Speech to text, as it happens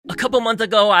couple months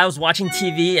ago, I was watching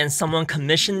TV and someone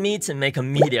commissioned me to make a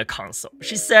media console.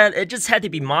 She said it just had to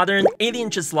be modern, 8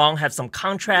 inches long, have some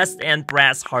contrast, and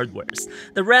brass hardwares.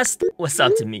 The rest was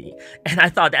up to me. And I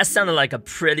thought that sounded like a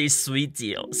pretty sweet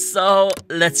deal. So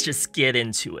let's just get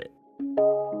into it.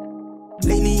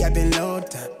 Lately I've been low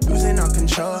down, losing all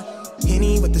control.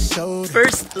 Henny with the soda.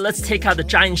 First, let's take out the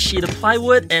giant sheet of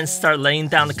plywood and start laying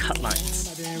down the cut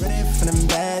lines. I've been ready for them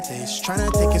bad days,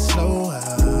 trying to take it slower.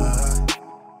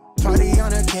 Party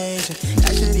on occasion,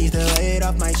 I should ease the weight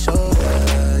off my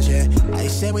shoulders, yeah. I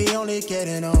said we only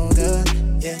getting older,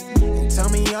 yeah. And tell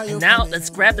me are you now let's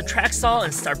grab the track saw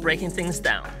and start breaking things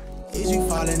down. Is you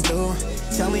falling through?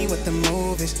 Tell me what the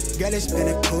move is. Girl, it's been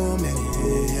a cool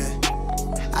minute,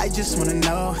 yeah. I just wanna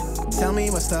know. Tell me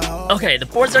what's the whole. Okay, the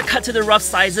boards are cut to the rough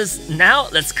sizes. Now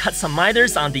let's cut some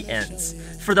miters on the ends.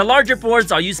 For the larger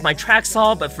boards, I'll use my track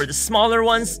saw, but for the smaller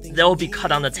ones, they'll be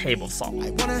cut on the table saw. I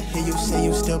wanna hear you say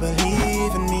you still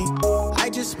believe in me. I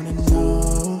just wanna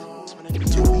know.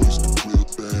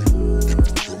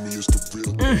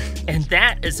 And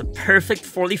that is a perfect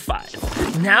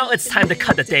 45. Now it's time to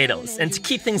cut the dados. And to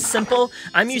keep things simple,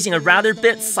 I'm using a router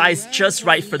bit sized just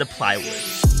right for the plywood.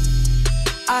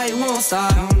 I won't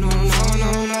stop, no, no,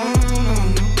 no, no,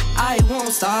 no, I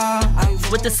won't stop.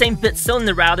 With the same bit still in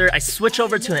the router, I switch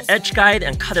over to an edge guide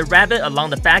and cut a rabbet along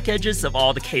the back edges of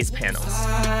all the case panels.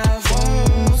 I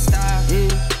won't stop,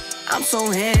 yeah. I'm so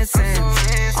handsome.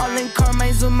 All in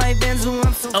Carmine's with my Benz,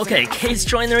 I'm so okay, case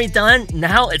joinery done.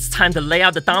 Now it's time to lay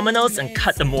out the dominoes and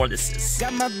cut the mortises.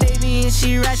 Got my baby and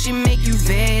she right, she make you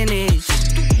vanish.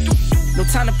 No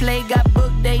time to play, got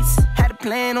book dates. Had a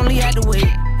plan, only had to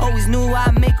wait. Always knew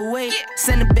I'd make a way.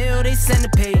 Send a bill, they send a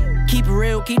pay. Keep it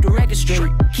real, keep the record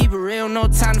straight. Keep it real, no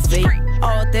time to fake.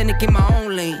 All authentic in my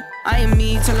own lane. I am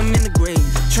me till I'm in the grave.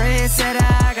 Trendsetter,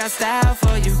 I got style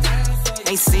for you.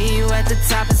 Ain't seen you at the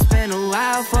top, it's been a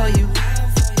while for you.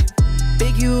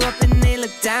 Big you up and they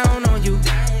look down on you.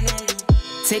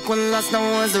 Take one loss, no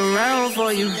one's around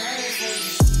for you.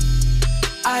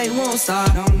 I won't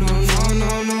stop, no, no, no,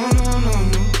 no, no, no,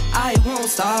 no. I won't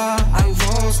stop, I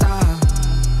won't stop.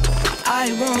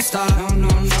 I won't stop, no, no,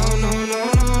 no, no, no,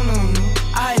 no, no.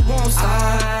 I won't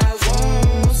stop, I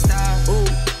won't stop.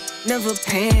 Ooh, never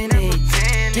panic.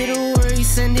 Get a worry,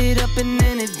 send it up and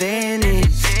then advantage.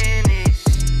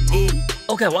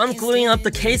 Okay, while I'm gluing up the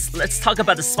case, let's talk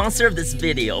about the sponsor of this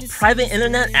video, private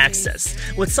internet access.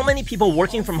 With so many people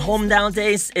working from home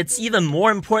nowadays, it's even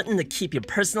more important to keep your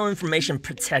personal information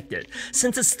protected.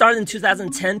 Since its start in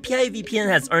 2010, PIA VPN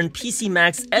has earned PC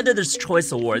Mag's Editor's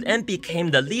Choice Award and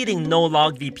became the leading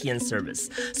no-log VPN service.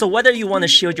 So whether you want to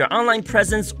shield your online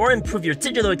presence or improve your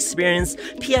digital experience,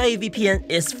 PIA VPN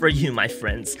is for you, my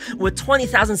friends. With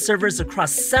 20,000 servers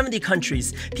across 70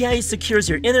 countries, PIA secures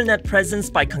your internet presence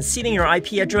by concealing your IP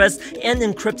address and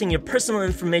encrypting your personal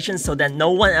information so that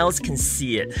no one else can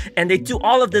see it. And they do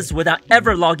all of this without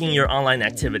ever logging your online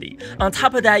activity. On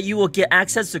top of that, you will get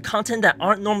access to content that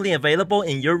aren't normally available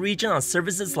in your region on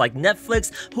services like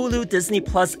Netflix, Hulu, Disney+,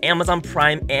 Amazon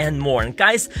Prime, and more. And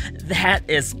guys, that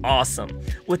is awesome.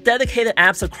 With dedicated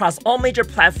apps across all major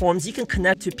platforms, you can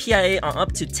connect to PIA on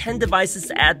up to 10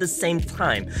 devices at the same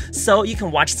time. So you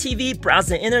can watch TV, browse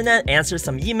the internet, answer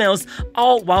some emails,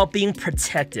 all while being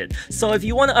protected. So if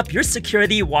you want to up your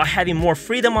security while having more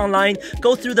freedom online,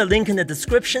 go through the link in the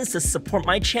descriptions to support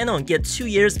my channel and get 2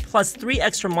 years plus 3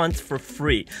 extra months for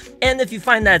free. And if you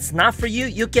find that it's not for you,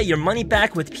 you'll get your money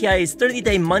back with PIA's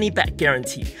 30-day money-back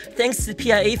guarantee. Thanks to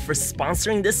PIA for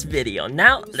sponsoring this video.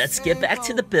 Now, let's get back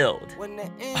to the build.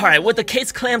 Alright, with the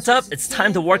case clamped up, it's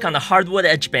time to work on the hardwood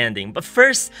edge banding. But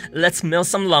first, let's mill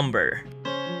some lumber.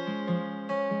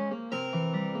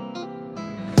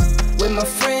 When my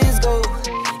friends go,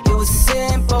 it was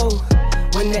simple.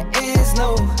 When the end's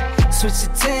low, switch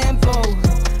the tempo.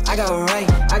 I got right,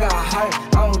 I got heart,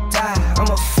 I won't die,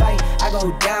 I'ma fight. I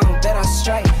go down, bet I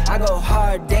strike, I go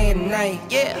hard day and night,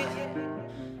 yeah.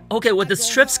 Okay, with the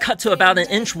strips cut to about 1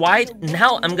 inch wide,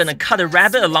 now I'm gonna cut a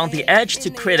rabbet along the edge to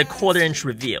create a 1/4 inch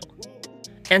reveal.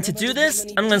 And to do this,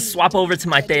 I'm gonna swap over to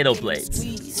my dado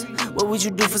blades. What would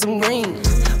you do for some green?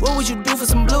 What would you do for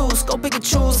some blues? Go pick and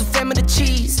choose the family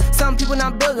cheese. Some people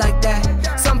not built like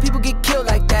that. Some people get killed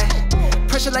like that.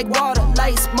 Pressure like water,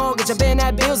 lights, mortgage, I've been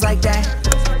at bills like that.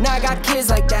 Now I got kids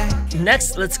like that.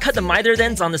 Next, let's cut the miter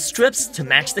ends on the strips to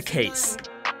match the case.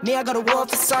 Me, I go to war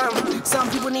for some. Some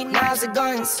people need knives and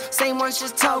guns. Same ones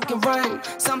just talk and run.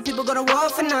 Some people go to war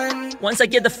for none. Once I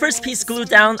get the first piece glued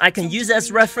down, I can use it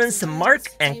as reference to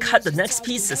mark and cut the next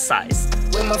piece to size.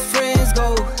 When my friends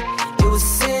go, it was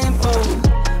simple.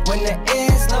 When the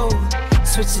end's low,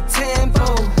 switch the tempo.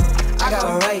 I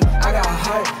got right, I got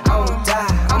heart, I won't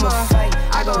die, I'ma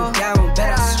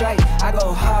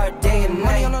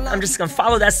I'm just gonna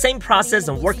follow that same process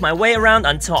and work my way around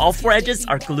until all 4 edges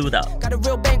are glued up. Got a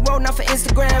real bankroll now for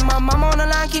Instagram. My mama on the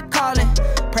line keep calling,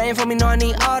 praying for me, know I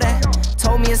need all that.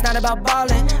 Told me it's not about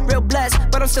balling. Real blessed,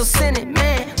 but I'm still sinning,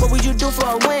 man. What would you do for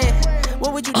a win?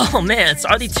 What would you do? Oh man, it's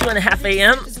already 2:30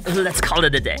 a.m. Let's call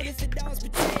it a day.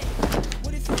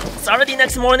 It's already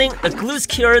next morning, the glue's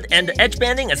cured, and the edge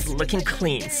banding is looking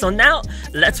clean. So now,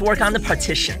 let's work on the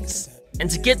partitions. And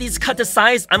to get these cut to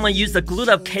size, I'm gonna use the glued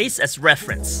up case as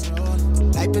reference.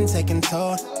 I've been taking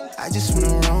toll. I just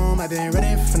wanna roam. I've been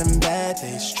ready for them bad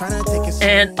days. Trying to take it.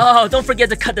 And oh, don't forget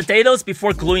to cut the dados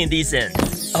before gluing these in.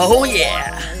 Oh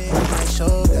yeah! My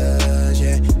shoulders,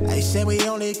 yeah. I said we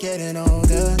only getting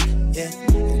older, yeah.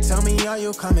 And tell me, are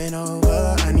you coming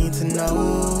over? I need to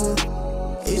know.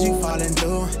 Is you falling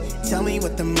through? Tell me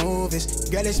what the move is.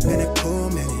 Girl, it's been a cool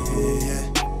minute,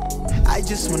 yeah. I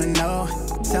just wanna know.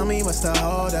 Tell me what's the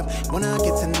hold up. Wanna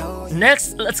get to know.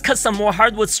 Next, let's cut some more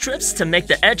hardwood strips to make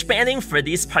the edge banding for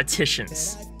these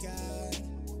partitions.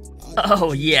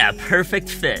 Oh yeah, perfect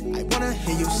fit. I wanna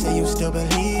hear you say you still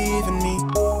believe in me.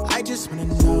 I just wanna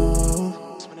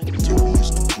know. Tell me it's the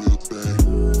real thing.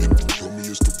 Tell me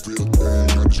it's the real thing.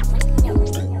 I just wanna know.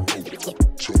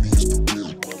 Tell me it's the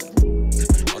real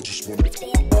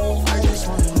thing. I just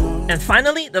wanna know. And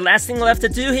finally, the last thing left to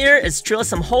do here is drill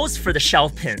some holes for the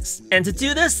shelf pins. And to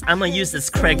do this, I'm gonna use this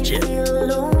Craig jig.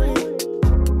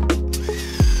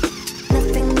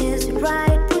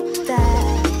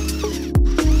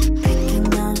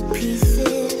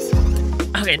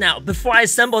 Okay, now, before I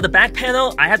assemble the back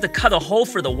panel, I have to cut a hole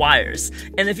for the wires.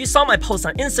 And if you saw my post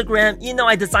on Instagram, you know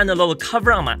I designed a little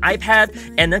cover on my iPad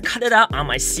and then cut it out on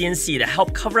my CNC to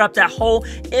help cover up that hole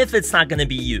if it's not gonna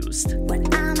be used.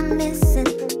 What I'm missing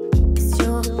is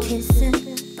your kissing,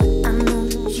 but I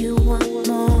know you want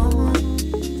more.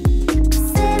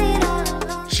 Said it all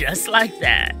along. Just like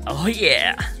that. Oh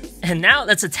yeah. And now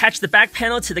let's attach the back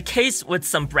panel to the case with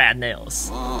some brad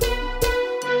nails.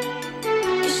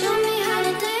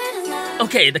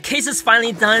 Okay, the case is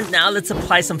finally done. Now let's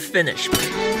apply some finish.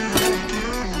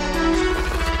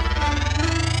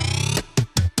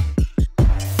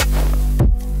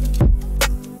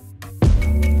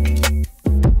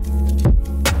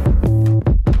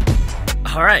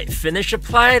 Alright, finish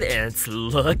applied and it's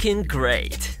looking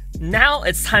great. Now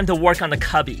it's time to work on the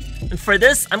cubby. And for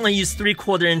this, I'm gonna use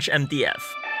 3/4 inch MDF.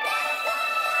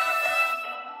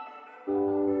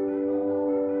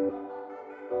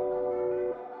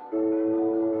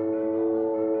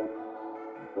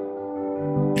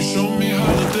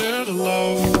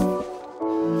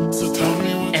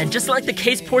 And just like the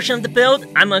case portion of the build,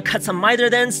 I'm gonna cut some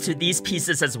miter ends to these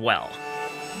pieces as well.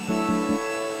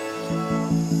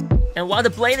 And while the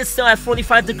blade is still at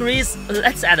 45 degrees,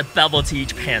 let's add a bevel to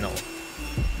each panel.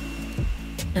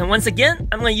 And once again,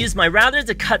 I'm gonna use my router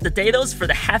to cut the dados for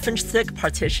the 1/2 inch thick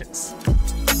partitions.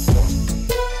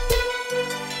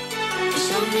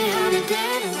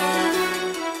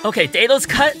 Okay, dados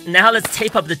cut, now let's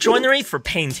tape up the joinery for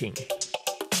painting.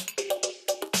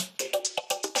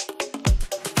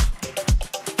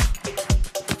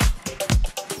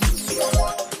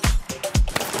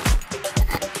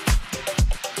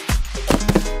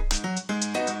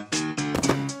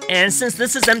 And since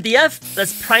this is MDF,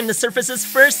 let's prime the surfaces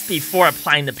first before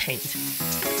applying the paint.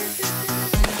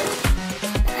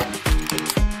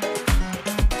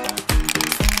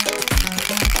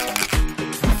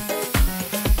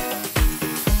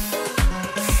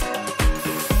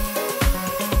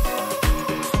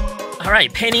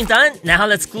 Alright, painting done. Now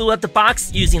let's glue up the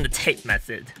box using the tape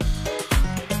method.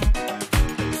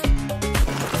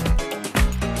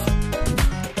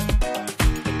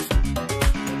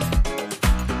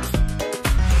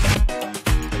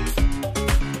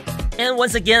 And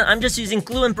once again, I'm just using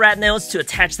glue and brad nails to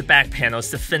attach the back panels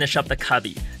to finish up the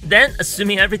cubby. Then,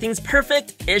 assuming everything's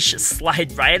perfect, it should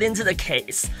slide right into the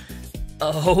case.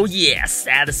 Oh yeah,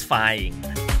 satisfying.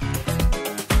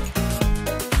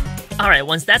 Alright,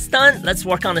 once that's done, let's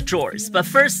work on the drawers. But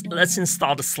first, let's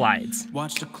install the slides.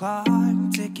 Watch the clock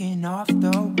ticking off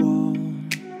the wall.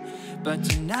 But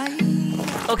tonight,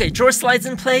 okay, drawer slides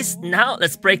in place. Now,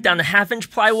 let's break down the 1/2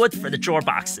 inch plywood for the drawer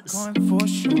boxes. going for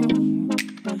sure.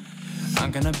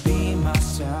 I'm gonna be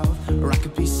myself, or I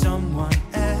could be someone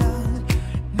else.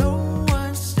 No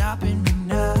one's stopping me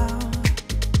now.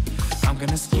 I'm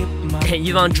gonna skip my. And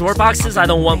even on drawer boxes, I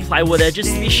don't want plywood edges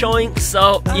to be showing,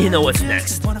 so you know what's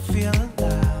next. Wanna feel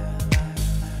alive.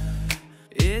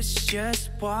 It's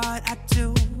just what I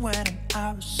do when I'm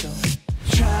out, so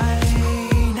try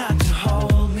not to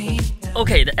hold me down.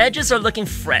 Okay, the edges are looking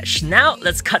fresh. Now,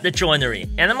 let's cut the joinery.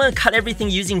 And I'm gonna cut everything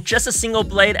using just a single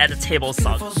blade at a table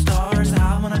saw. Stars,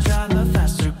 I wanna drive a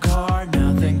faster car.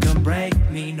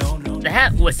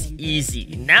 That was easy.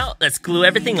 Now let's glue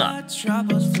everything up.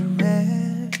 Troubles to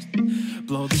rest.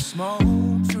 Blow the smoke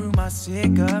through my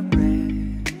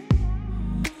cigarette.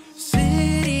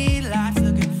 City lights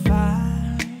looking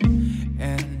fine,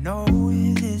 and I know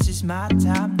this is my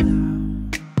time now.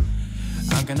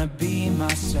 I'm gonna be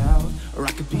myself, or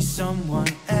I could be someone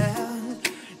else.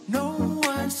 No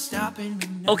one's stopping me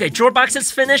now. Okay, drawer box is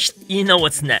finished. You know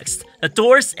what's next. The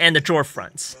doors and the drawer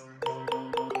fronts.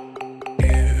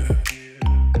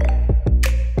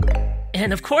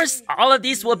 And of course, all of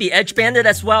these will be edge banded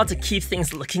as well to keep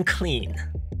things looking clean.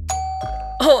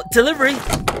 Oh, delivery!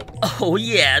 Oh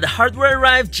yeah, the hardware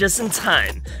arrived just in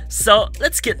time. So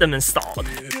let's get them installed.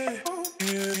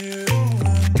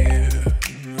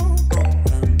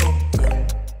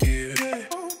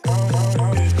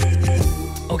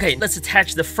 Okay, let's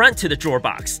attach the front to the drawer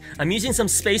box. I'm using some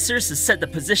spacers to set the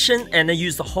position and then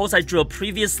use the holes I drilled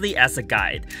previously as a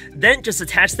guide. Then just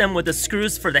attach them with the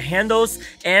screws for the handles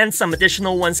and some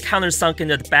additional ones countersunk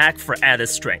into the back for added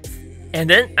strength. And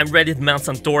then I'm ready to mount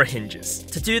some door hinges.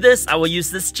 To do this, I will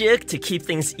use this jig to keep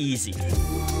things easy.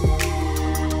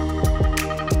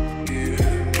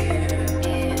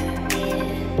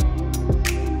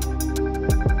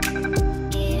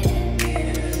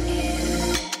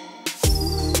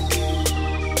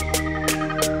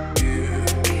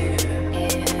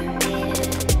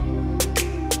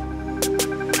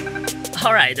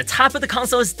 Alright, the top of the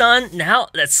console is done. Now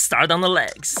let's start on the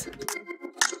legs.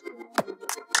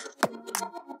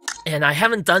 And I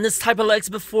haven't done this type of legs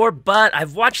before, but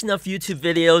I've watched enough YouTube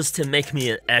videos to make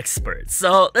me an expert.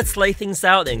 So let's lay things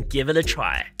out and give it a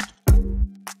try.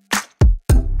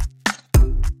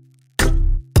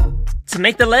 To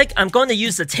make the leg, I'm going to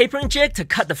use the tapering jig to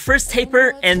cut the first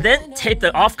taper and then tape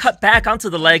the off cut back onto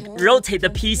the leg, rotate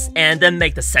the piece, and then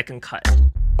make the second cut.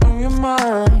 On your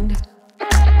mind,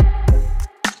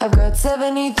 I've got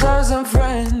 70,000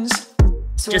 friends.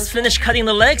 Just finished cutting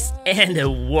the legs and it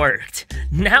worked.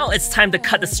 Now it's time to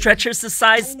cut the stretchers to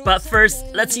size, but first,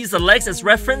 let's use the legs as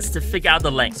reference to figure out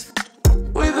the length.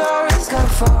 We've always got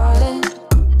falling,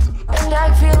 and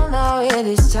I feel now it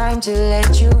is time to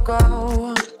let you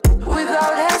go.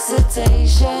 Without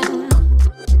hesitation,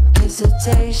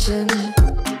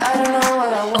 I don't know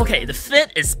what I want. Okay, the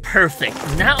fit is perfect.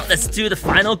 Now let's do the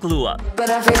final glue up. But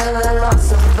I feel a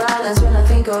loss of balance when I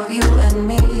think of you and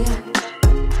me.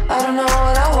 I don't know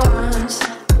what I want,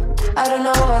 I don't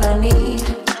know what I need,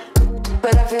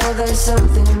 but I feel there's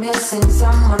something missing,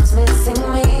 someone's missing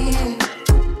me.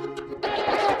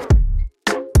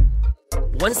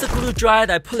 Once the glue dried,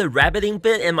 I put a rabbiting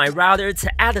bit in my router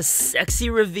to add a sexy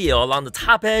reveal along the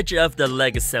top edge of the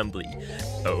leg assembly.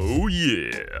 Oh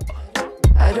yeah!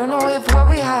 I don't know if what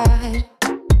we had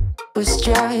was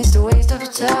just a waste of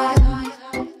time.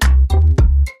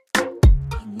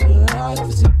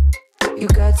 You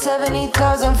got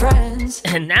 70,000 friends.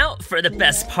 And now for the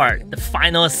best part, the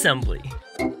final assembly.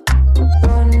 I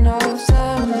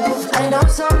know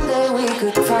someday we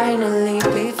could finally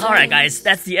be free. Alright guys,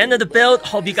 that's the end of the build.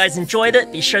 Hope you guys enjoyed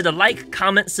it. Be sure to like,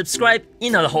 comment, subscribe.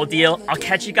 You know the whole deal. I'll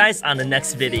catch you guys on the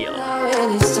next video. Now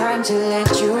it is time to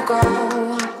let you go.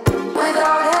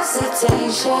 Without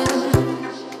hesitation.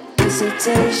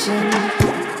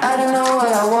 I don't know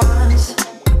what I want,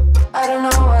 I don't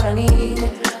know what I need,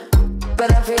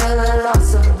 but I feel a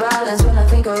loss of balance when I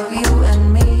think of you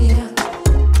and me.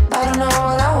 I don't know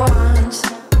what I want,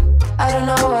 I don't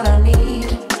know what I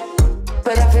need,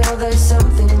 but I feel there's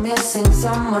something missing,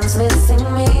 someone's missing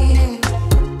me.